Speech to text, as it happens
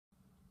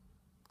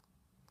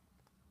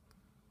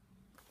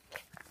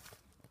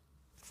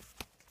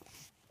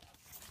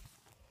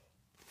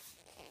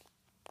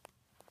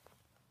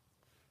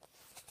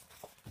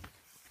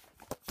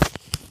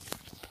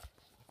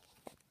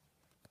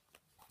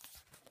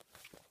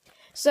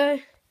So,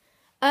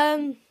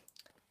 I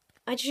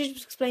should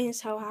explain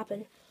this how it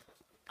happened.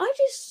 I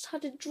just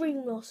had a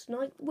dream last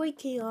night,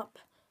 waking up,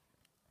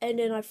 and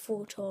then I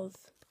thought of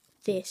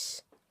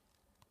this.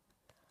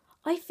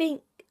 I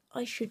think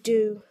I should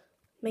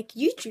make a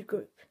YouTube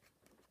group.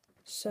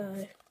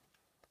 So,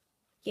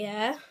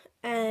 yeah,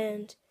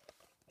 and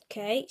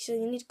okay, so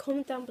you need to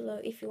comment down below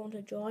if you want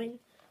to join.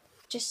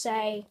 Just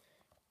say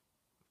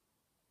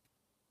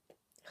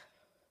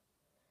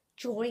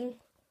join,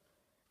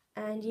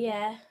 and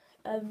yeah,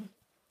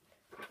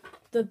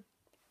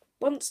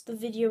 once the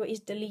video is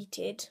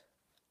deleted,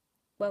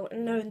 well,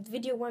 no, the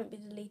video won't be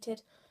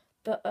deleted,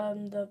 but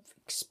the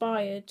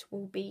expired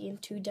will be in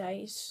 2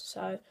 days.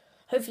 So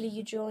hopefully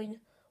you join.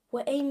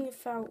 We're aiming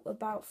for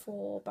about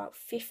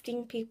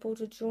 15 people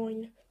to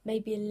join,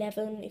 maybe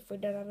 11 if we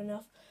don't have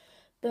enough.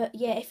 But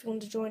yeah, if you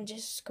want to join,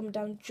 just comment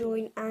down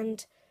join,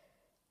 and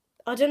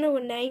I don't know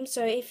a name,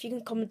 so if you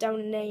can comment down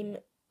a name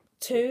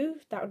too,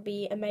 that would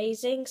be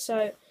amazing.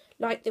 So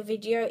like the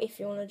video if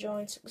you want to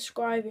join,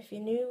 subscribe if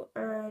you're new,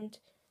 and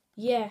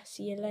yeah,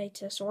 see you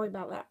later. Sorry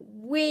about that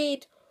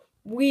weird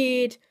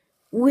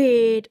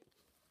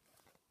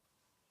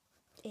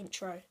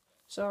intro.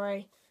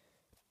 Sorry,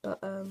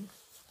 but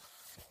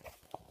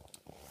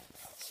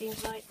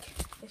seems like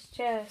this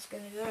chair is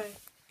gonna go.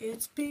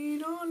 It's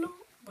been a long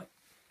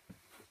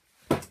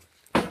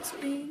It's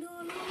been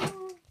a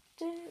long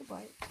day.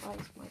 Why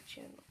is my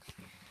chair not?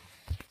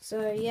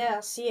 So yeah,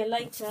 I'll see you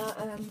later.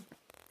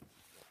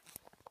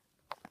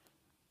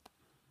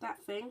 That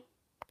thing.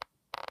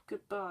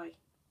 Goodbye.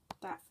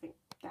 That thing.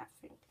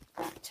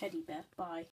 That teddy bear. Bye.